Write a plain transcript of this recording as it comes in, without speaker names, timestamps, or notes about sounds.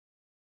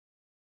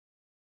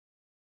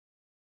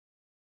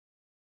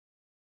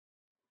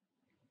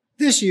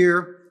This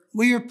year,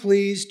 we are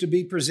pleased to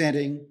be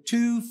presenting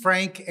 2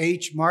 Frank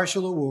H.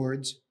 Marshall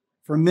Awards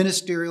for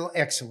Ministerial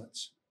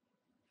Excellence.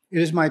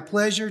 It is my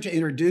pleasure to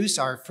introduce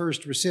our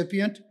first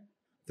recipient,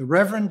 the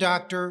Reverend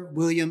Dr.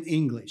 William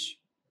English.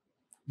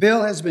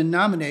 Bill has been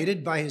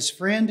nominated by his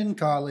friend and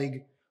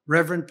colleague,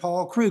 Reverend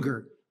Paul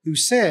Kruger, who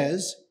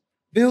says,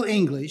 Bill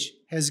English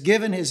has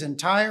given his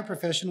entire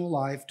professional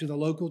life to the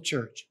local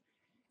church.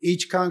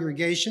 Each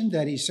congregation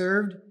that he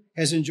served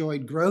has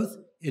enjoyed growth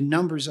in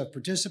numbers of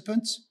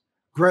participants,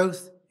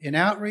 growth in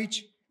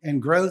outreach,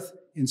 and growth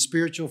in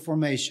spiritual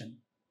formation.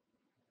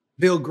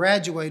 Bill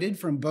graduated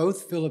from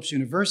both Phillips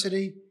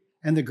University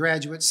and the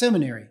Graduate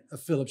Seminary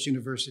of Phillips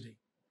University.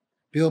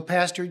 Bill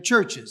pastored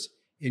churches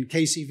in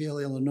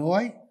Caseyville,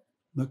 Illinois,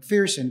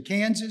 McPherson,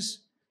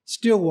 Kansas,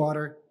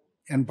 Stillwater,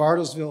 and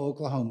Bartlesville,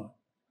 Oklahoma.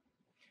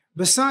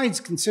 Besides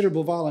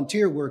considerable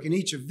volunteer work in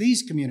each of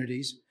these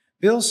communities,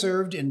 Bill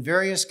served in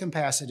various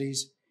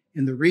capacities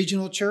in the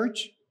regional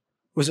church,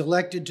 was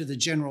elected to the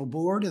general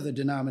board of the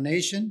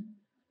denomination,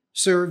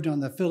 served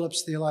on the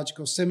Phillips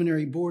Theological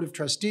Seminary Board of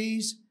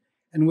Trustees,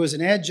 and was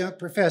an adjunct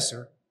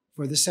professor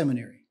for the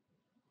seminary.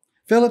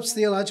 Phillips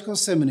Theological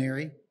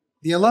Seminary,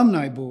 the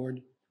Alumni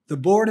Board, the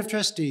Board of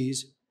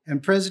Trustees,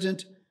 and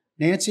President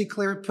Nancy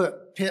Claire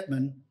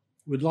Pittman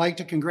would like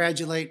to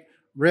congratulate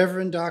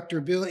Reverend Dr.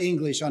 Bill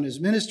English on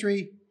his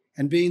ministry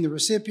and being the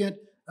recipient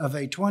of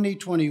a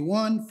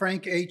 2021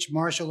 Frank H.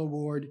 Marshall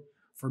Award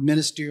for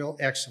Ministerial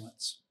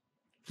Excellence.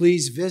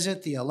 Please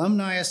visit the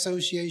Alumni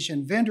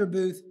Association vendor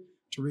booth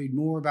to read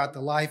more about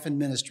the life and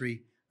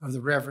ministry of the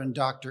Reverend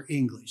Dr.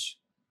 English.